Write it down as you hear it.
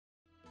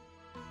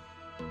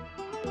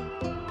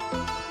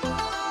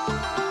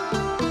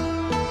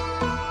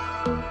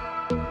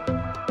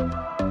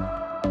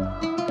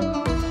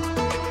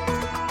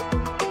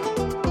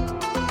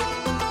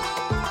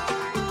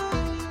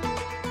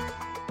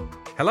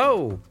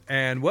Hello,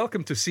 and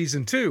welcome to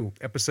Season 2,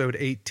 Episode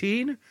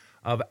 18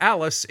 of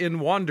Alice in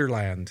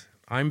Wonderland.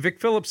 I'm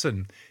Vic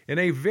Phillipson in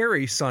a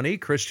very sunny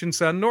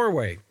Kristiansand,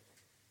 Norway.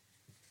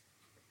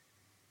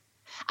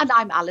 And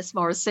I'm Alice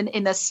Morrison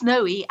in the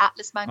snowy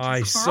Atlas Mountains of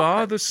Morocco.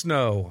 Saw the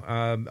snow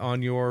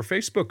on your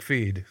Facebook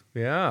feed.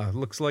 Yeah,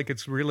 looks like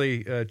it's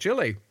really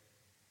chilly.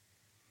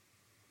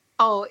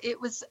 Oh, it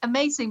was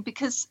amazing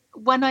because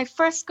when I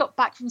first got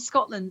back from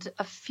Scotland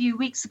a few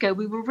weeks ago,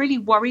 we were really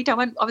worried. I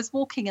was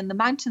walking and the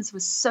mountains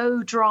were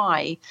so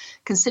dry,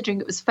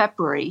 considering it was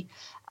February,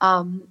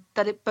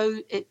 that it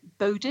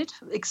boded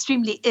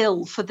extremely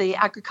ill for the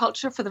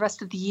agriculture for the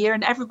rest of the year.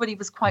 And everybody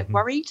was quite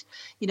worried.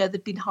 You know,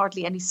 there'd been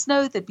hardly any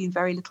snow. There'd been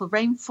very little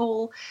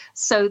rainfall.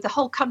 So the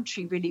whole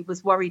country really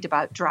was worried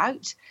about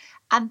drought.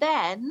 And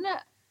then,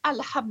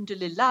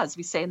 alhamdulillah, as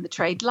we say in the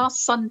trade,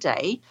 last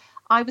Sunday,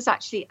 I was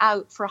actually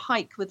out for a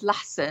hike with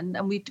Lassen,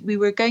 and we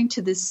were going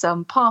to this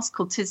pass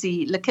called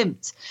Tizi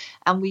Lekimt,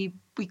 and we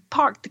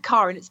parked the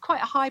car, and it's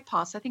quite a high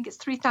pass. I think it's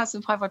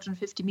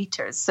 3,550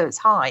 meters, so it's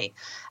high.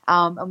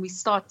 And we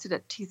started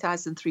at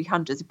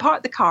 2,300. We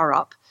parked the car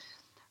up,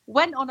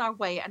 went on our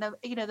way, and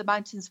the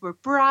mountains were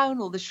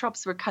brown, all the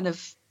shrubs were kind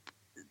of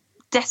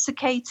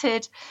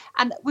desiccated,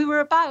 and we were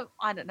about,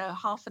 I don't know,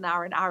 half an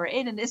hour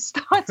in, and it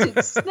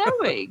started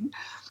snowing,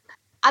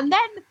 and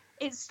then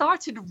it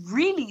started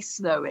really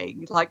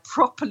snowing, like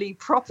properly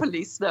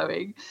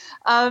snowing.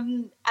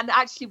 And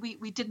actually,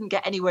 we didn't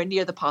get anywhere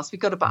near the pass. We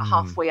got about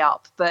halfway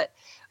up, but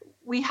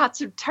we had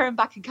to turn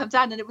back and come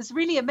down. And it was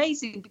really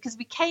amazing because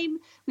we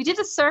did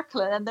a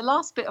circle, and then the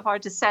last bit of our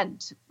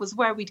descent was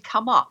where we'd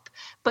come up.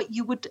 But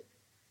you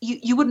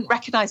wouldn't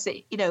recognize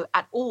it,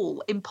 at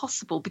all.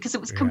 Impossible, because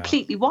it was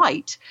completely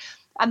white.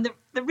 And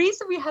the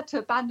reason we had to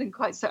abandon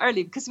quite so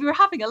early, because we were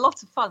having a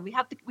lot of fun. We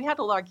had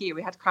all our gear.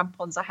 We had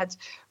crampons. I had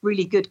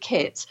really good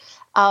kit.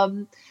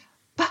 But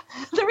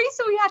the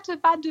reason we had to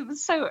abandon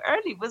so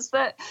early was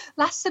that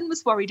Lassen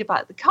was worried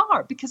about the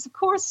car because, of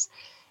course,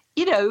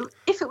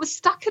 if it was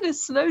stuck in a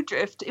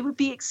snowdrift, it would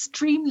be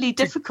extremely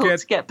difficult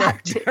to get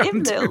back to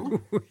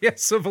Imlil.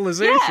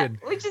 Civilization.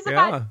 Yeah, which is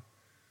about...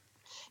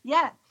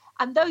 Yeah.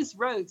 And those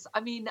roads,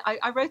 I mean,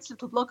 I wrote a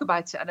little blog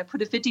about it, and I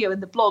put a video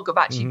in the blog of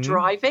actually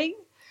driving,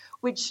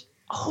 which,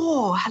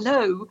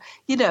 it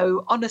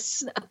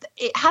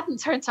hadn't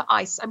turned to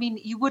ice. I mean,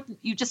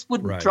 you just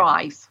wouldn't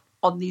drive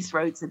on these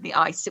roads in the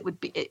ice. It would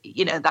be,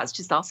 that's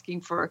just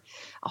asking for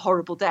a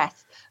horrible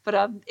death. But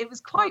it was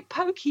quite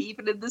pokey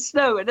even in the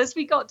snow. And as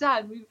we got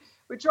down, we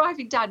were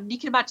driving down, and you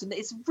can imagine that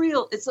it's a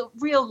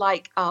real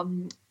like,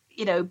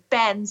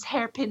 bends,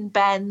 hairpin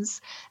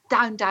bends,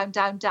 down.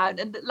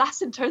 And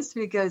Lassen turns to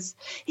me and goes,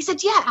 he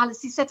said, yeah,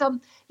 Alice, he said,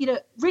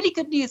 really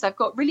good news. I've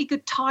got really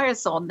good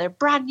tires on. They're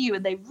brand new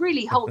and they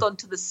really hold on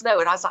to the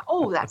snow. And I was like,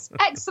 oh, that's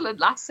excellent,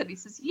 Lassen. He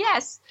says,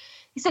 yes.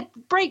 He said,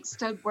 brakes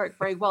don't work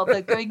very well.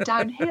 They're going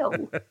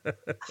downhill.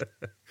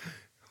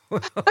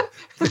 Well,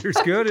 there's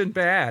good and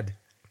bad.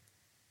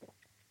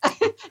 Yeah,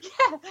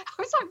 I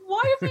was like,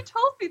 why have you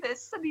told me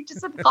this? And he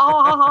just said,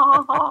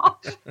 ha.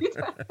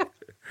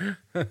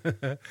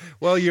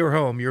 Well, you're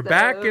home. You're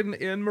back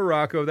in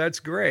Morocco. That's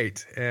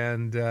great.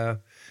 And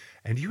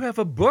you have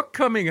a book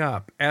coming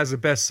up, as a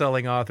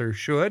best-selling author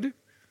should.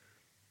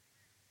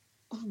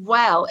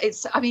 Well,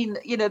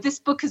 this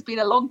book has been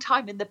a long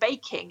time in the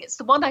baking. It's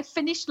the one I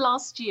finished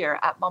last year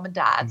at Mom and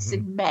Dad's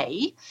in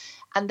May.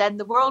 And then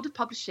the World of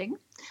Publishing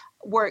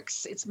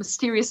works its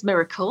Mysterious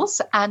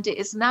Miracles, and it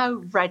is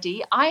now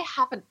ready. I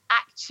haven't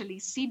actually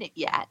seen it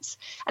yet.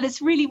 And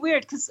it's really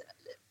weird because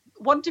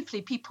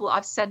wonderfully people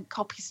I've sent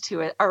copies to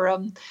it are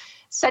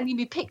sending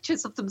me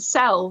pictures of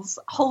themselves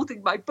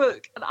holding my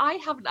book, and I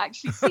haven't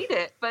actually seen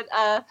it. But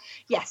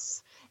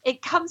yes,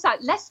 it comes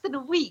out less than a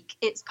week.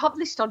 It's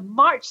published on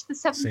March the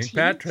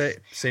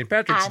 17th. St.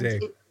 Patrick's Day.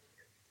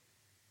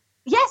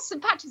 Yes,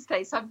 St. Patrick's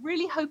Day. So I'm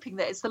really hoping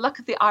that it's the luck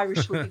of the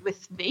Irish will be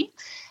with me,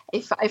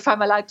 if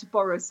I'm allowed to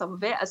borrow some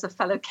of it as a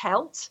fellow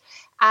Celt.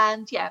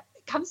 And yeah,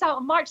 it comes out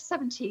on March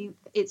 17th.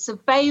 It's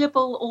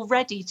available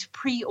already to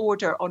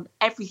pre-order on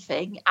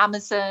everything: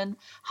 Amazon,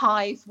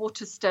 Hive,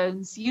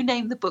 Waterstones, you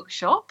name the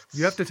bookshop.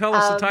 You have to tell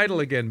us the title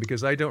again,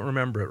 because I don't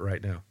remember it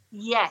right now.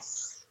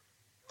 Yes.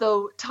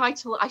 The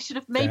title, I should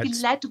have maybe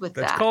led with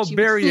that. That's called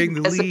Burying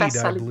the Lead,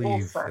 I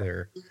believe,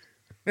 there.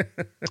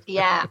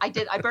 Yeah, I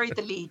did. I buried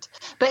the lead,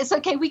 but it's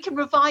okay. We can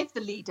revive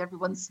the lead.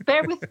 Everyone,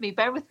 bear with me.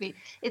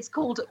 It's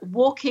called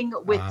Walking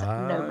with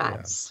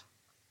Nomads. Yeah.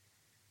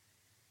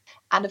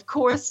 And of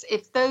course,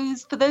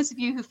 for those of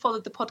you who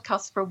followed the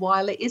podcast for a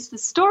while, it is the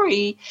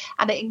story,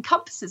 and it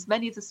encompasses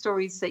many of the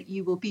stories that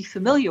you will be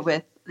familiar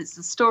with. It's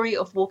the story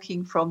of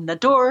walking from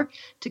Nador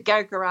to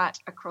Guerguerat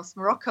across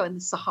Morocco and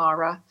the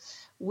Sahara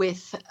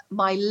with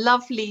my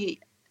lovely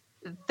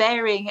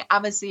varying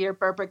Amazigh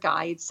Berber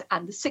guides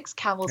and the 6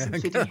 camels,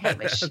 including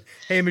Hamish.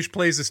 Hamish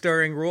plays a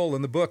starring role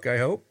in the book, I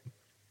hope.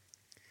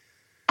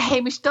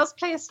 Hamish does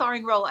play a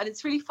starring role, and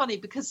it's really funny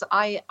because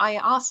I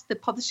asked the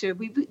publisher,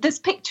 there's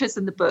pictures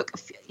in the book,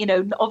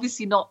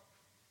 obviously not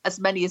as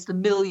many as the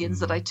millions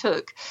that I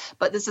took,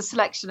 but there's a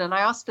selection, and I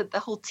asked that the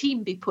whole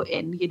team be put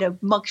in,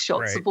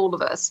 mugshots of all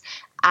of us,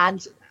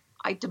 and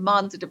I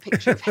demanded a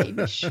picture of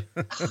Hamish.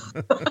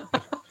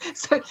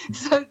 so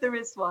there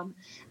is one,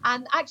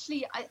 and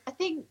actually I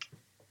think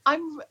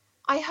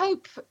I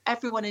hope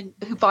everyone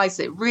who buys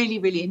it really,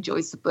 really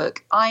enjoys the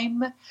book.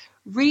 I'm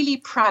really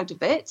proud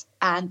of it,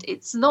 and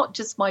it's not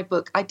just my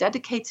book. I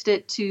dedicated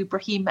it to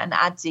Brahim and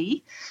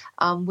Adi,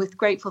 with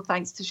grateful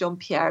thanks to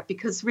Jean-Pierre,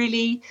 because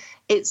really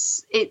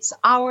it's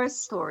our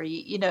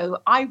story.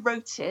 I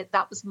wrote it.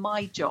 That was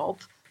my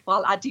job,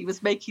 while Adi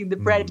was making the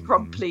bread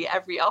promptly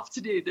every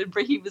afternoon and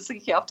Brahim was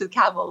looking after the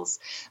camels.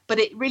 But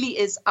it really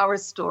is our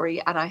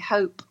story, and I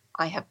hope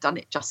I have done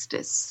it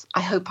justice.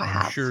 I hope I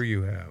have. I'm sure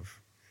you have.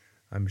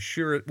 I'm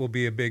sure it will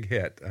be a big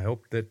hit. I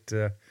hope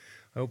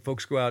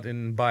folks go out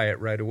and buy it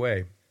right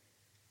away.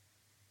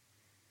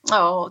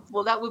 Oh,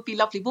 well, that would be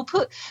lovely. We'll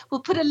put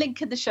a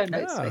link in the show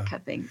notes, Vic, I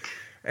think.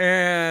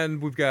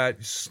 And we've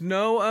got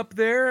snow up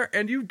there,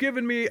 and you've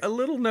given me a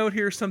little note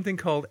here, something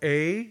called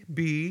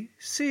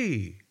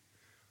ABC.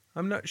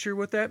 I'm not sure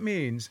what that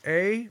means.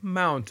 A,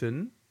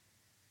 mountain.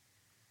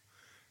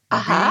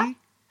 B?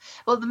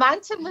 Well, the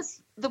mountain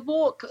was the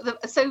walk.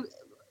 So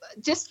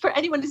just for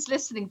anyone who's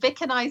listening,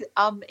 Vic and I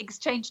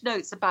exchanged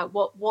notes about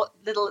what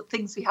little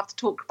things we have to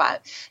talk about.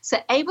 So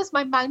A was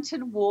my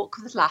mountain walk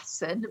with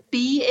Lassen.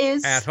 B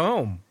is... At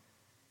home.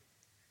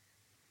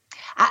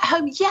 At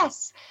home,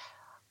 yes.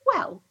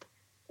 Well,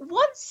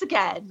 once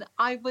again,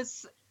 I've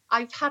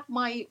had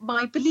my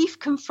belief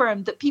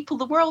confirmed that people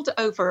the world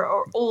over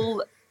are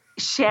all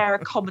share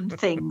common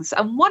things,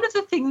 and one of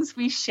the things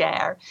we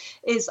share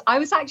is I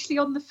was actually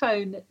on the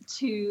phone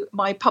to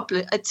my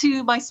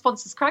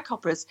sponsors,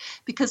 Craighoppers,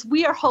 because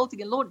we are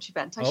holding a launch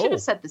event. I should have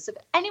said this. If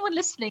anyone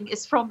listening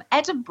is from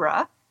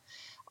Edinburgh,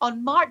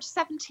 on March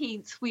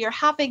 17th, we are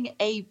having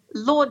a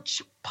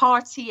launch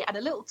party and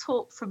a little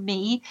talk from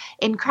me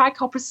in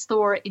Craighoppers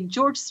store in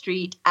George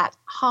Street at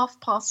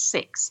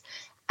 6:30.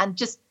 And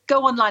just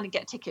go online and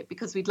get a ticket,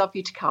 because we'd love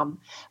you to come.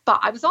 But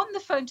I was on the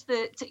phone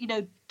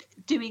to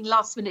doing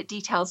last minute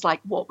details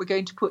like what we're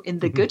going to put in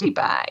the goodie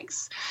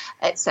bags,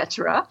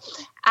 etc.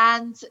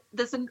 And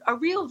there's a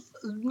real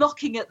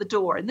knocking at the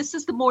door. And this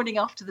is the morning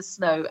after the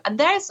snow. And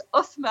there's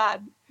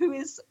Uthman, who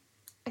is,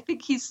 I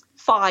think he's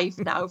 5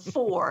 now,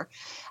 4.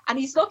 And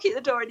he's knocking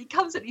at the door, and he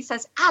comes and he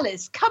says,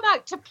 "Alice, come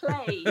out to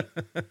play."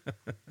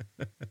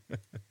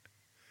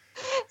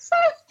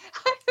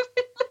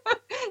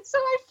 So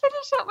I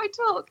finish up my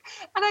talk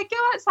and I go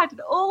outside,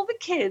 and all the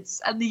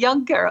kids and the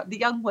young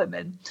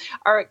women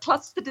are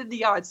clustered in the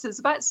yard. So there's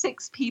about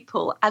 6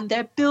 people, and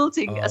they're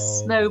building a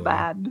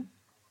snowman.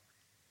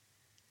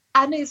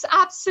 And it's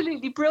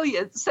absolutely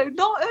brilliant. So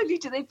not only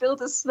do they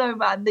build a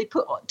snowman, they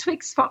put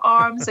twigs for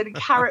arms and a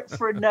carrot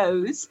for a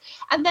nose,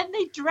 and then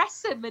they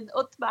dress him in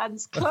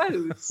Uthman's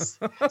clothes.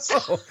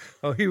 So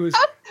he was...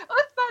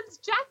 Uthman's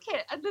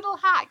jacket and little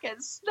hat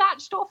gets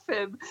snatched off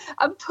him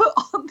and put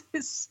on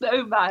this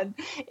snowman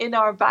in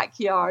our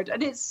backyard.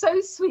 And it's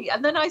so sweet.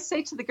 And then I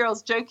say to the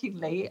girls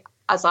jokingly,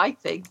 as I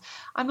think,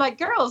 I'm like,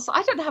 "Girls,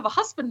 I don't have a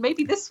husband.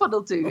 Maybe this one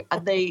will do."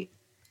 And they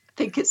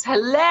think it's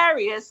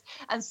hilarious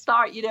and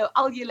start,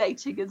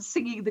 ululating and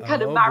singing the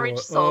kind of marriage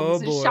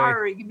songs and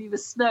showering me with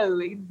snow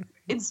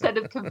instead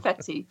of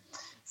confetti.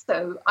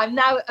 So I'm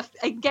now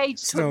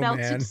engaged to a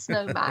melted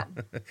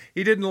snowman.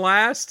 He didn't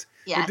last?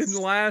 Yes. It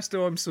didn't last?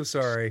 Oh, I'm so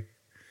sorry.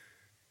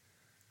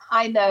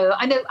 I know.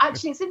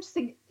 Actually, it's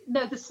interesting.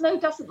 No, the snow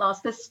doesn't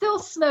last. There's still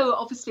snow,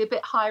 obviously, a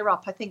bit higher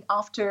up. I think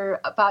after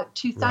about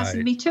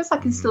 2,000 meters, I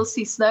can still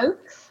see snow.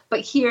 But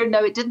here,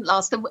 no, it didn't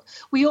last. And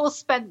we all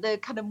spent the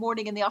kind of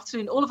morning and the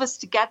afternoon, all of us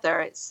together.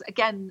 It's,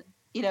 again,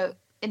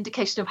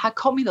 indication of how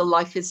communal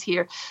life is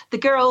here. The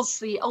girls,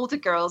 the older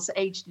girls,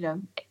 aged,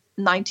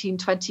 19,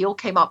 20, all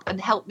came up and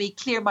helped me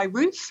clear my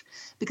roof,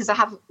 because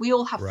we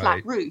all have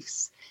flat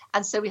roofs.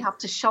 And so we have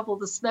to shovel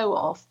the snow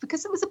off,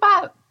 because it was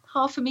about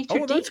half a meter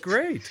deep. Oh, that's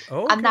great.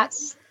 Oh, okay. And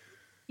that's,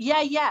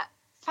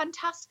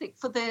 fantastic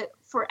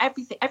for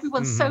everything.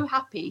 Everyone's so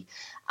happy.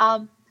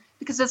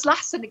 Because as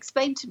Lassen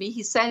explained to me,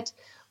 he said,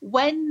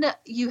 when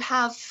you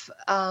have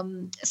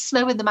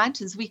snow in the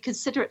mountains, we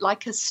consider it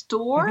like a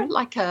store,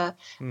 like a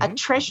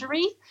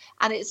treasury.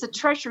 And it's a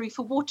treasury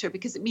for water,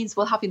 because it means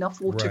we'll have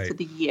enough water for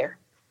the year.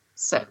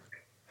 So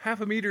half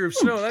a meter of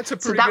snow, that's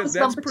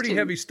pretty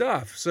heavy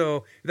stuff.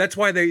 So that's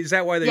why they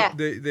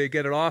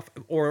get it off,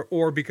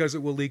 or because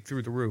it will leak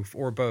through the roof,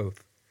 or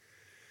both?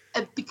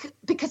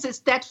 Because it's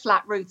dead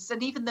flat roofs,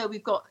 and even though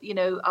we've got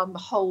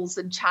holes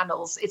and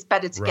channels, it's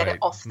better to get it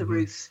off the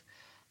roof.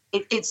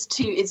 It's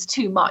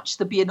too much.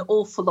 There'd be an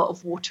awful lot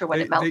of water when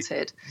it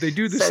melted. They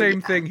do the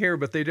same thing here,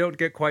 but they don't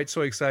get quite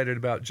so excited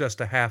about just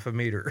a half a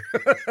meter.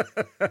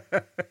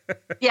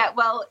 Yeah,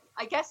 well,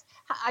 I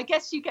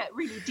guess you get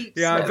really deep.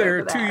 Yeah,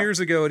 there 2 years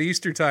ago at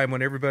Easter time,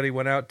 when everybody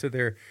went out to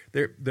the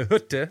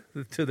hutte,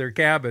 to their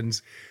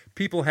cabins,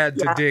 people had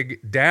to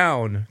dig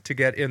down to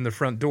get in the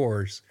front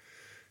doors.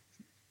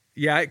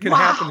 Yeah, it can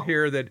happen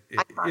here that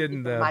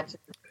in the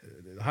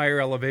higher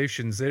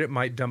elevations that it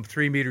might dump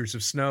 3 meters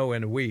of snow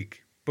in a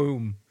week.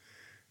 Boom.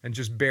 and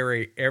just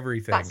bury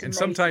everything. That's And amazing.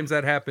 sometimes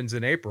that happens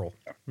in April.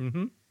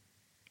 Mm-hmm.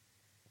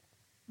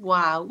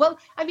 Wow. Well,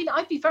 I mean,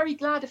 I'd be very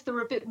glad if there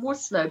were a bit more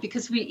snow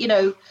because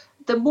the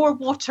more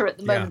water at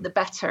the moment, the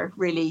better,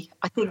 really.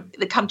 I think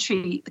the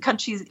country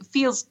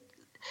feels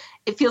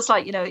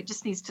like, it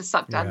just needs to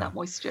suck down that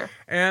moisture.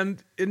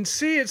 And in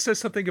C, it says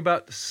something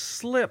about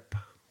slip.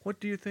 What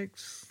do you think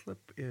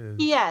slip is?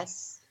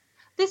 Yes.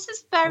 This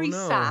is very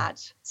sad.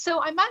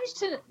 So I managed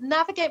to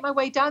navigate my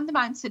way down the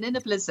mountain in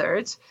a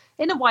blizzard,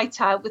 in a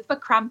whiteout with my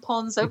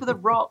crampons over the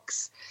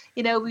rocks.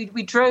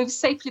 We drove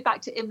safely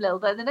back to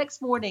Imlil. Then the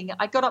next morning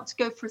I got up to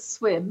go for a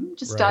swim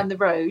just down the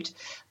road.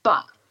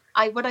 But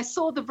when I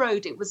saw the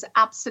road, it was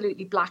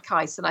absolutely black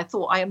ice. And I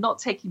thought, I am not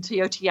taking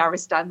Toyota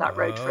Yaris down that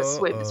road for a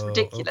swim. It's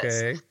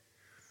ridiculous. Okay.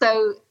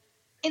 So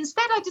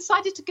instead, I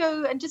decided to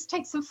go and just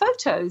take some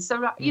photos,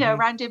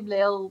 around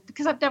Imlil,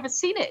 because I've never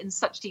seen it in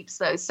such deep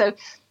snow. So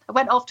I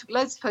went off, took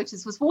loads of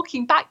photos, was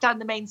walking back down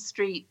the main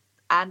street,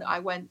 and I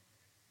went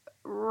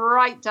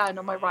right down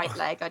on my right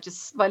leg.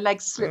 My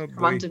leg slipped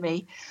from under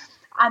me.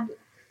 And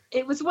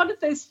it was one of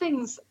those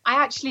things,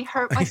 I actually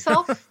hurt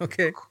myself.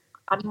 Okay.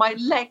 And my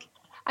leg,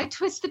 I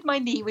twisted my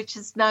knee, which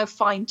is now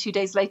fine 2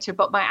 days later,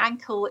 but my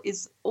ankle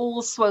is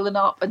all swollen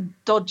up and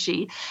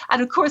dodgy.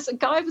 And of course, a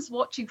guy was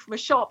watching from a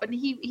shop, and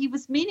he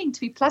was meaning to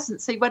be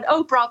pleasant. So he went,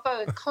 "Oh,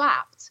 bravo," and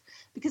clapped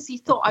because he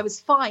thought I was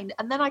fine.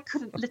 And then I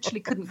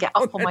literally couldn't get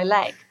up on my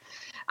leg.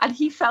 And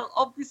he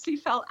obviously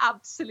felt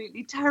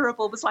absolutely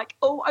terrible. Was like,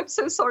 "Oh, I'm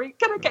so sorry.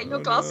 Can I get you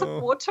a glass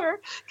of water?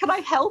 Can I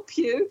help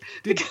you?"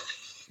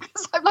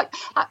 Because I'm like,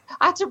 I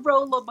had to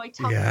roll on my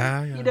tummy.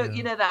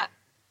 You know that.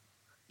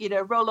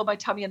 Roll on my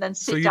tummy and then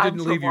sit down for a while. So you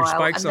didn't leave your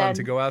spikes on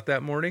to go out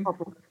that morning?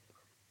 Well,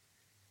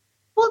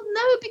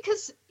 no,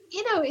 because,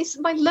 it's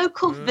my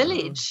local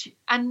village.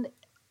 And,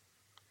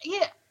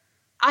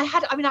 I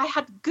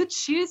had good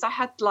shoes. I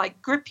had,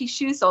 grippy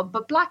shoes on.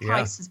 But black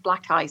ice is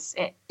black ice.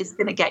 It is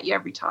going to get you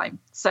every time.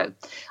 So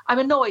I'm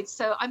annoyed.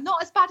 So I'm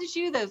not as bad as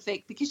you, though,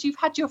 Vic, because you've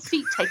had your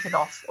feet taken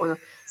off or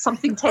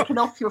something taken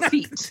off your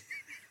feet.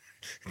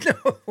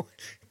 No,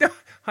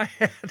 I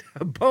had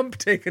a bump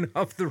taken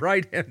off the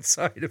right-hand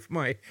side of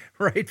my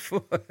right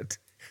foot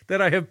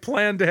that I have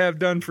planned to have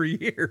done for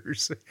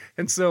years.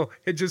 And so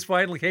it just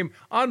finally came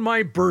on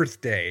my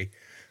birthday.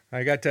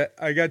 I got to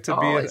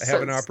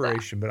have an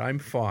operation, but I'm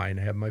fine.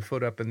 I have my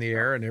foot up in the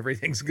air and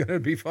everything's going to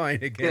be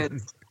fine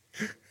again.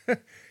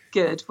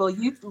 Good. Well,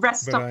 you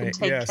rest up and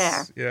take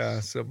care.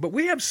 Yeah. So, but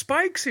we have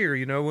spikes here,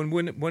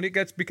 when it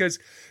gets, because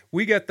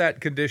we get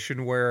that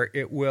condition where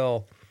it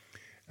will...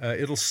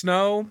 it'll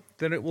snow,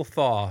 then it will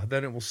thaw,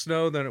 then it will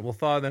snow, then it will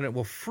thaw, then it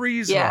will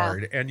freeze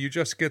hard, and you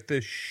just get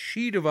this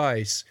sheet of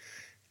ice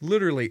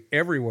literally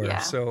everywhere. Yeah.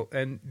 So,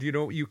 and do you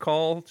know what you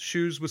call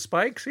shoes with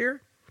spikes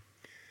here?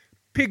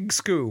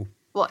 Pigskoo.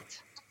 What?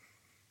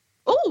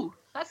 Oh,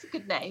 that's a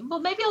good name.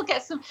 Well, maybe I'll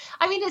get some.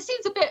 I mean, it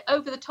seems a bit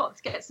over the top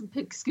to get some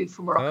Pigskoo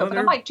from Morocco, but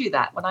I might do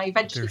that when I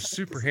eventually. They're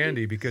super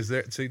handy because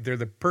they're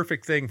the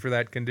perfect thing for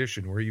that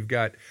condition where you've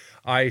got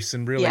ice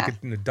and really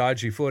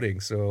dodgy footing.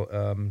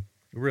 So,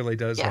 it really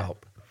does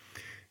help.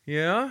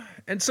 Yeah.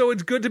 And so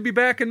it's good to be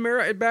back in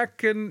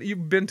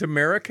you've been to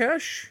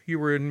Marrakesh? You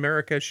were in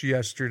Marrakesh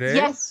yesterday.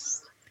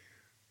 Yes,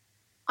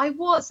 I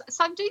was.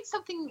 So I'm doing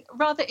something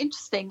rather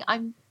interesting.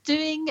 I've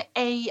been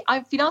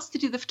asked to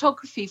do the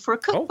photography for a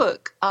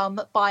cookbook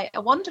by a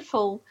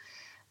wonderful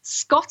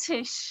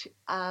Scottish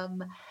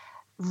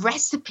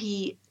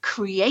recipe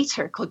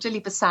creator called Julie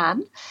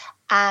Bassan.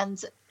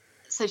 And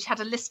so she had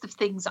a list of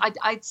things.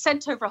 I'd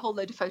sent over a whole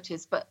load of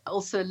photos, but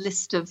also a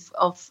list of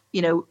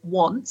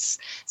wants.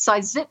 So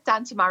I zipped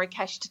down to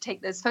Marrakesh to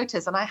take those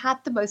photos, and I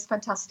had the most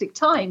fantastic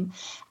time.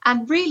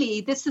 And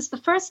really, this is the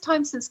first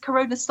time since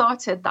Corona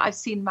started that I've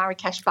seen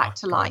Marrakesh back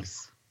to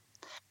life.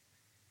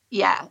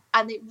 Yeah,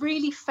 and it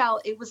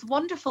was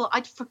wonderful.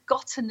 I'd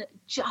forgotten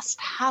just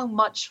how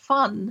much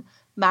fun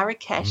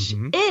Marrakesh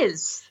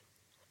is.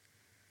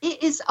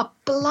 It is a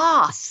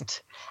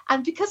blast.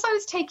 And because I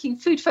was taking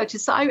food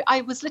photos, so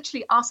I was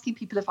literally asking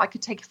people if I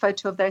could take a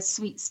photo of their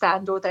sweet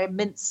stand or their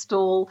mint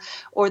stall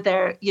or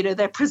their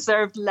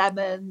preserved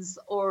lemons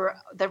or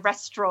their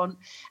restaurant.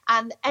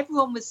 And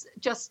everyone was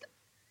just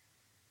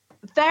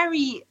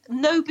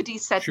nobody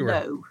said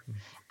no.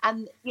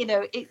 And,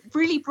 it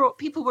really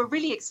people were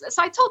really excited.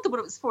 So I told them what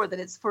it was for, that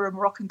it's for a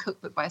Moroccan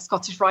cookbook by a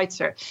Scottish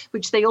writer,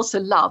 which they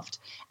also loved.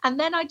 And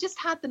then I just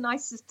had the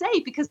nicest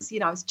day because,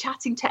 I was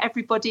chatting to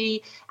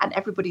everybody and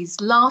everybody's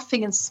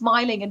laughing and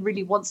smiling and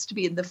really wants to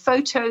be in the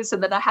photos.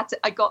 And then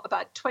I got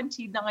about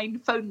 29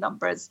 phone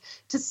numbers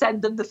to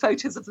send them the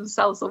photos of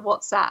themselves on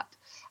WhatsApp.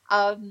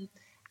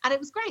 And it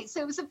was great.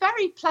 So it was a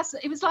very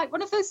pleasant, it was like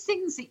one of those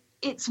things,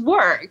 it's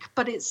work,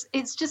 but it's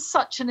just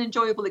such an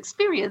enjoyable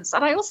experience.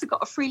 And I also got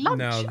a free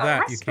lunch at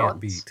a restaurant. You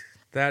can't beat.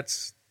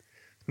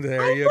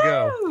 There you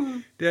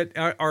go. Do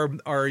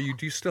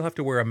you still have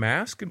to wear a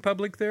mask in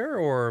public there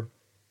or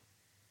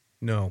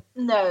no?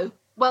 No.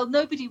 Well,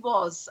 nobody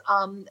was.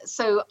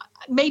 So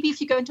maybe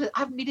if you go I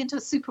haven't been into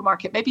a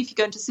supermarket, maybe if you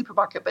go into a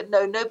supermarket, but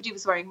no, nobody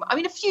was wearing,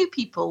 a few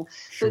people,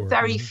 but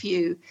very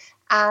few.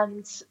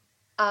 And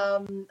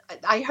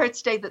I heard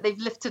today that they've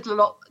lifted a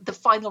lot, the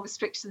final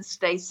restrictions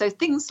today. So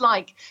things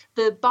like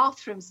the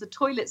bathrooms, the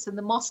toilets in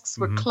the mosques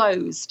were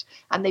closed,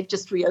 and they've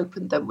just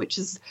reopened them, which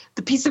is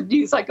the piece of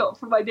news I got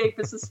from my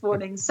neighbours this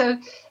morning. So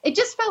it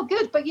just felt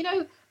good. But,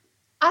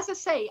 as I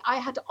say, I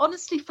had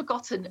honestly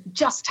forgotten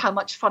just how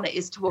much fun it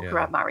is to walk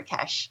around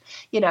Marrakesh.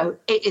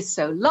 It is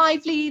so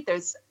lively.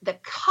 There's the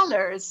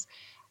colours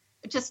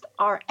just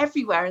are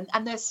everywhere,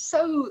 and it's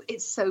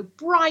so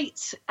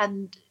bright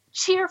and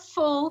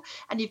cheerful,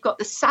 and you've got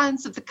the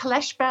sounds of the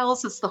Kalesh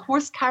bells as the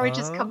horse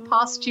carriages come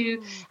past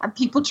you, and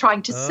people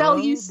trying to sell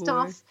you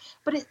stuff.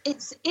 But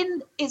it's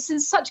in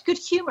such good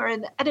humor,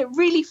 and it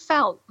really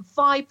felt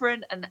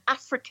vibrant and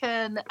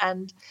African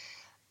and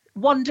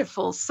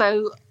wonderful.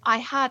 So I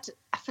had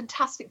a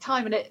fantastic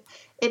time, and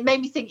it made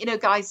me think,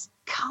 guys,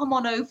 come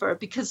on over,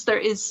 because there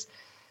is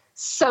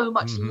so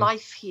much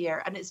life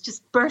here, and it's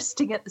just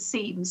bursting at the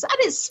seams, and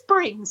it's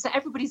spring, so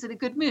everybody's in a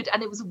good mood.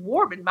 And it was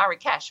warm in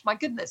Marrakesh. My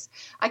goodness,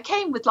 I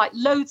came with like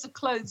loads of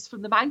clothes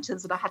from the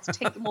mountains, and I had to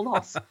take them all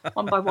off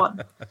one by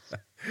one.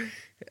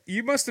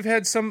 You must have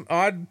had some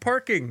odd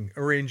parking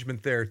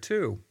arrangement there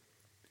too.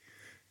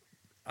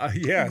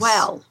 Yes.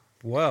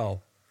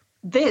 Well.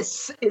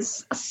 This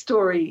is a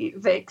story,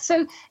 Vic.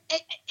 So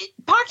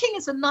parking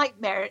is a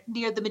nightmare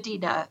near the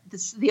Medina,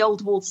 the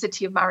old walled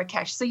city of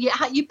Marrakesh. So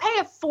you pay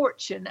a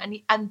fortune,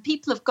 and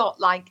people have got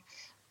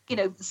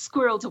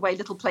squirreled away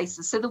little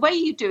places. So the way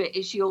you do it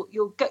is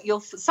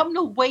someone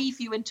will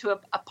wave you into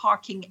a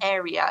parking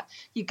area.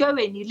 You go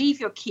in, you leave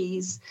your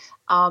keys,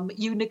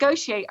 you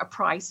negotiate a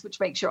price, which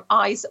makes your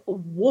eyes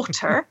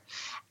water,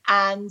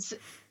 and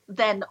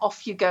then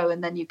off you go,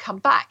 and then you come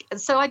back.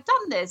 And so I'd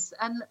done this,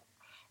 and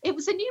it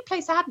was a new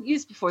place I hadn't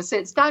used before. So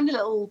it's down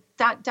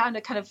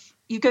a kind of,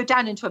 you go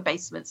down into a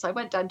basement. So I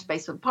went down to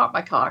basement, parked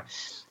my car.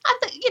 And,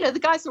 the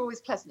guys are always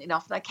pleasant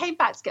enough. And I came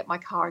back to get my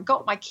car and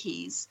got my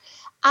keys.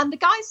 And the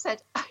guy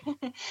said,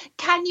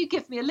 can you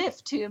give me a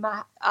lift to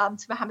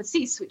Mohammed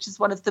VI, which is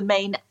one of the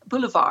main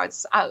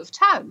boulevards out of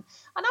town?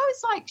 And I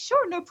was like,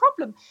 sure, no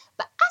problem.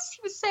 But as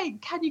he was saying,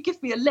 can you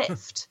give me a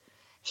lift?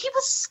 He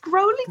was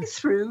scrolling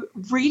through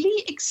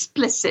really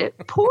explicit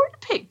porn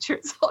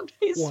pictures on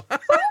his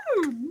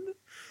phone.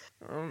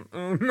 Oh no!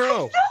 I know, and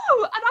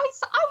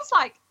I was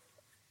like,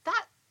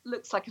 that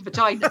looks like a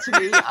vagina to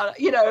me, that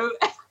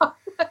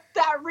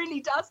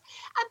really does.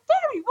 And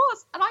there he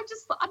was, and then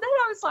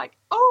I was like,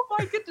 oh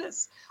my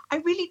goodness, I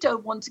really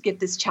don't want to give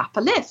this chap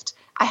a lift.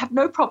 I have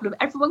no problem.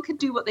 Everyone can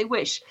do what they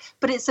wish,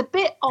 but it's a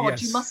bit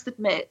odd, you must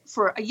admit,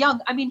 for a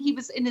young. I mean, he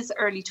was in his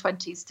early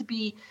 20s to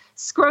be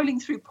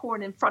scrolling through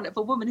porn in front of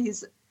a woman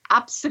who's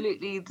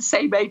absolutely the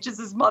same age as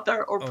his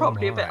mother, or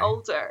probably a bit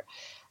older.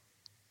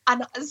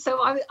 And so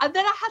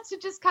then I had to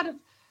just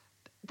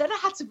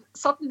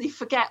suddenly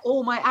forget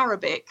all my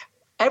Arabic,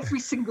 every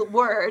single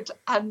word,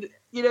 and,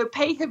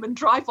 pay him and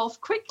drive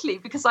off quickly,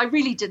 because I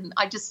really didn't.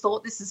 I just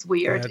thought, this is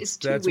weird. It's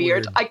too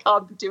weird. I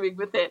can't be doing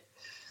with it.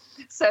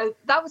 So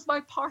that was my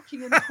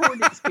parking and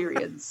porn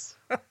experience.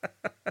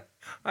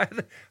 I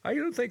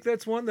don't think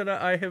that's one that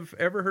I have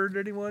ever heard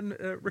anyone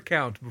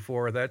recount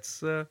before.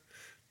 That's a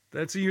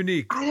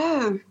unique. I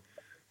know.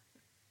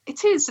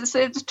 It is. It's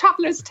a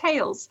Traveller's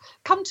Tales.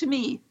 Come to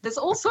me. There's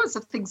all sorts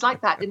of things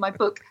like that in my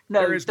book. No,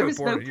 there is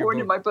no porn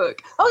in my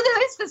book. Oh,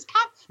 there is. There's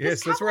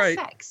that's right.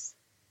 Sex.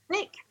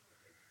 Nick,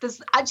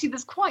 there's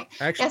quite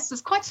a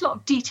lot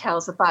of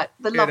details about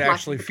the love life. It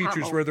actually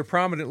features rather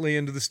prominently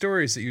into the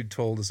stories that you'd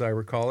told, as I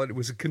recall it. It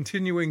was a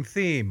continuing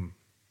theme.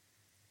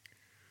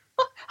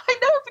 I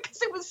know,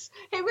 because it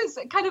was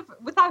kind of,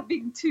 without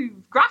being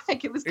too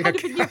graphic, it was kind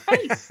of in your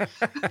face.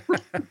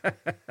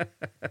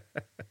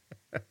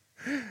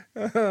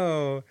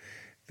 Oh,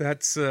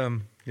 that's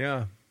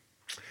yeah.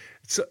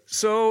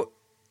 So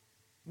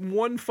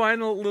one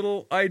final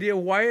little idea.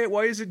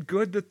 Why is it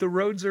good that the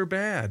roads are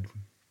bad?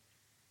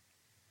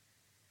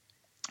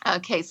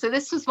 Okay, so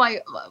this was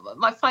my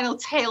final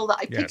tale that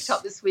I picked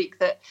up this week,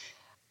 that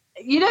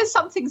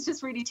some things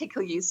just really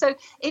tickle you. So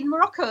in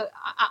Morocco,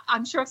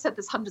 I'm sure I've said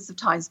this hundreds of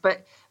times,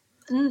 but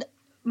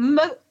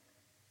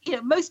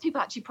most people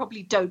actually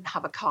probably don't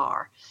have a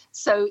car.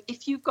 So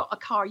if you've got a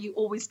car, you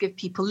always give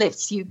people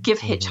lifts. You give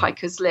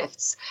hitchhikers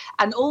lifts.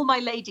 And all my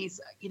ladies,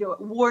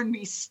 warn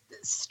me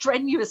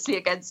strenuously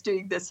against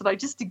doing this. And I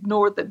just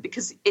ignored them,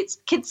 because it's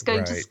kids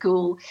going to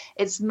school.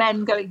 It's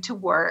men going to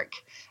work.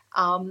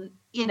 I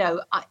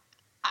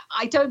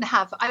don't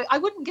have, I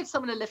wouldn't give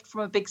someone a lift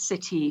from a big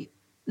city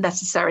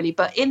necessarily,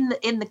 but in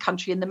the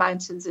country, in the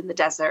mountains, in the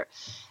desert,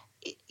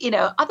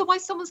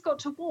 otherwise someone's got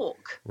to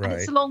walk, and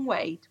it's a long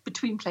way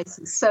between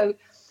places. So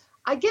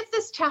I give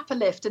this chap a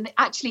lift, and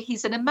actually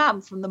he's an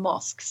imam from the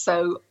mosque.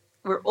 So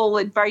we're all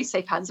in very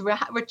safe hands.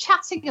 We're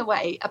chatting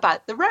away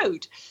about the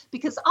road,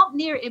 because up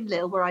near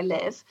Imlil, where I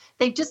live,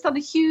 they've just done a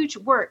huge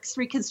works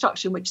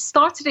reconstruction, which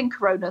started in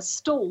Corona,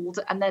 stalled,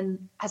 and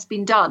then has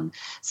been done.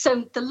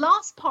 So the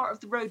last part of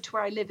the road to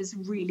where I live is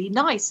really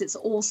nice. It's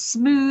all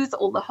smooth.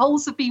 All the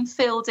holes have been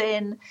filled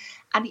in.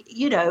 And,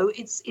 you know,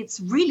 it's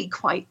really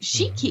quite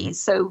chicy.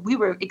 So we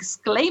were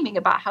exclaiming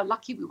about how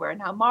lucky we were and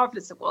how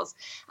marvelous it was.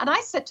 And I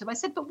said to him,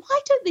 but why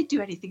don't they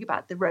do anything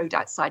about the road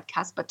outside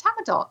Casbah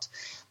Tamadot,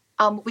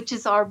 which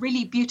is our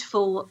really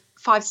beautiful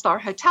 5-star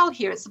hotel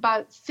here. It's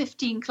about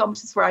 15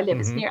 kilometers where I live.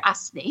 It's near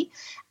Asney.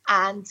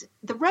 And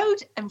the road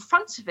in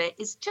front of it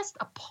is just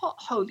a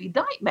potholy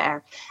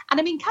nightmare. And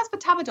I mean, Casbah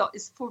Tamadot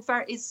is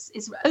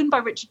owned by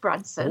Richard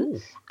Branson. Ooh.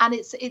 And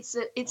it's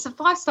a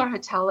 5-star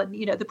hotel, and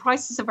you know the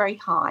prices are very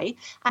high,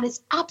 and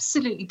it's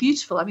absolutely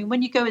beautiful. I mean,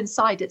 when you go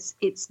inside,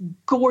 it's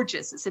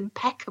gorgeous, it's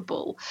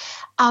impeccable.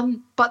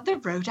 But the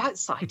road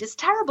outside is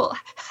terrible.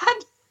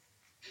 And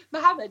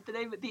Mohammed, the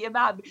name of the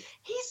imam,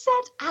 he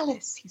said,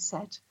 Alice, he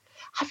said,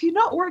 have you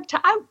not worked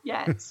it out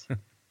yet?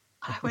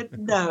 I went,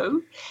 no.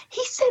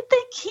 He said they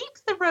keep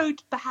the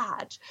road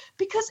bad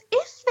because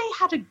if they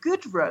had a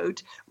good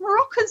road,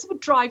 Moroccans would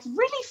drive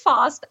really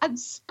fast and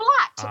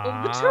splat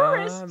on the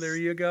tourists. There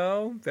you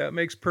go. That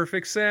makes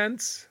perfect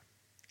sense.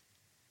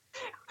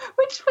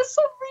 Which for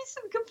some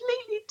reason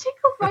completely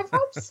tickled my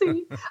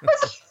fancy.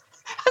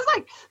 I was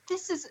like,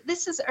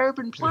 this is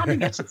urban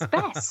planning at its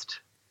best.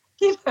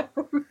 You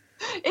know?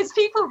 It's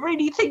people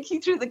really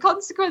thinking through the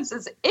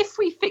consequences. If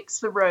we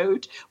fix the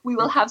road, we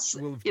will have,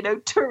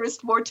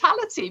 tourist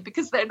mortality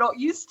because they're not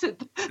used to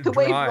the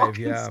way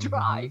Moroccans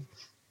drive.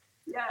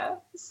 Yeah.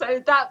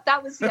 So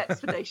that was the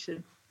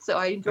explanation. So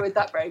I enjoyed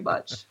that very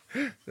much.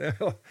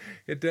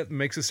 It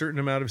makes a certain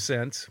amount of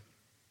sense.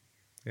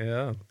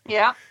 Yeah.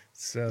 Yeah.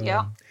 So.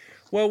 Yeah.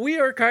 Well, we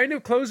are kind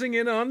of closing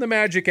in on the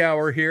magic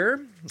hour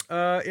here.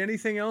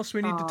 Anything else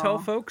we need to tell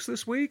folks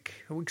this week?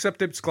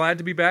 Except it's glad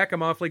to be back.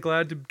 I'm awfully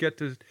glad to get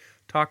to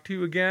talk to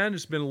you again.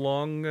 It's been a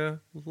long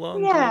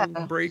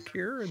break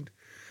here,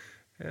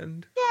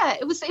 and yeah,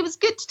 it was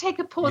good to take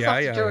a pause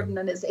after Jordan,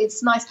 and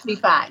it's nice to be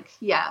back.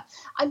 Yeah,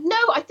 I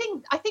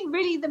think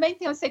really the main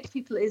thing I say to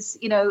people is,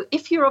 you know,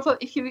 if you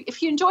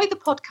enjoy the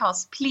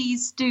podcast,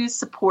 please do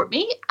support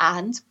me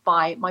and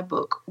buy my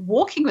book,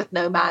 Walking with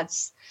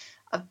Nomads.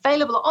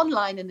 Available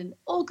online and in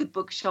all good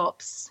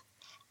bookshops,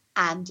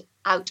 and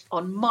out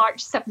on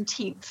March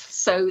 17th.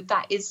 So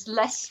that is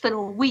less than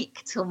a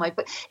week till my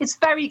book. It's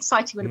very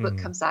exciting when a book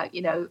comes out.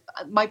 You know,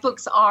 my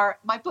books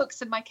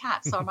and my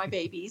cats are my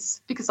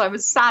babies because I'm a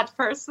sad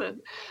person.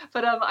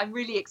 But I'm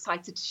really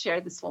excited to share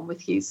this one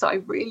with you. So I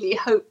really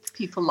hope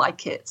people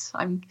like it.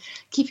 I'm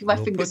keeping my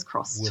fingers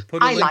crossed. We'll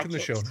put a link in the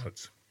show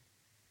notes.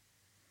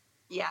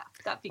 Yeah,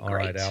 that'd be great. All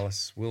right,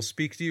 Alice. We'll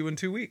speak to you in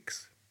 2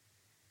 weeks.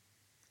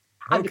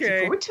 I'm looking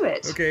forward to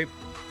it. Okay.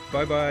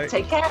 Bye-bye.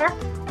 Take care.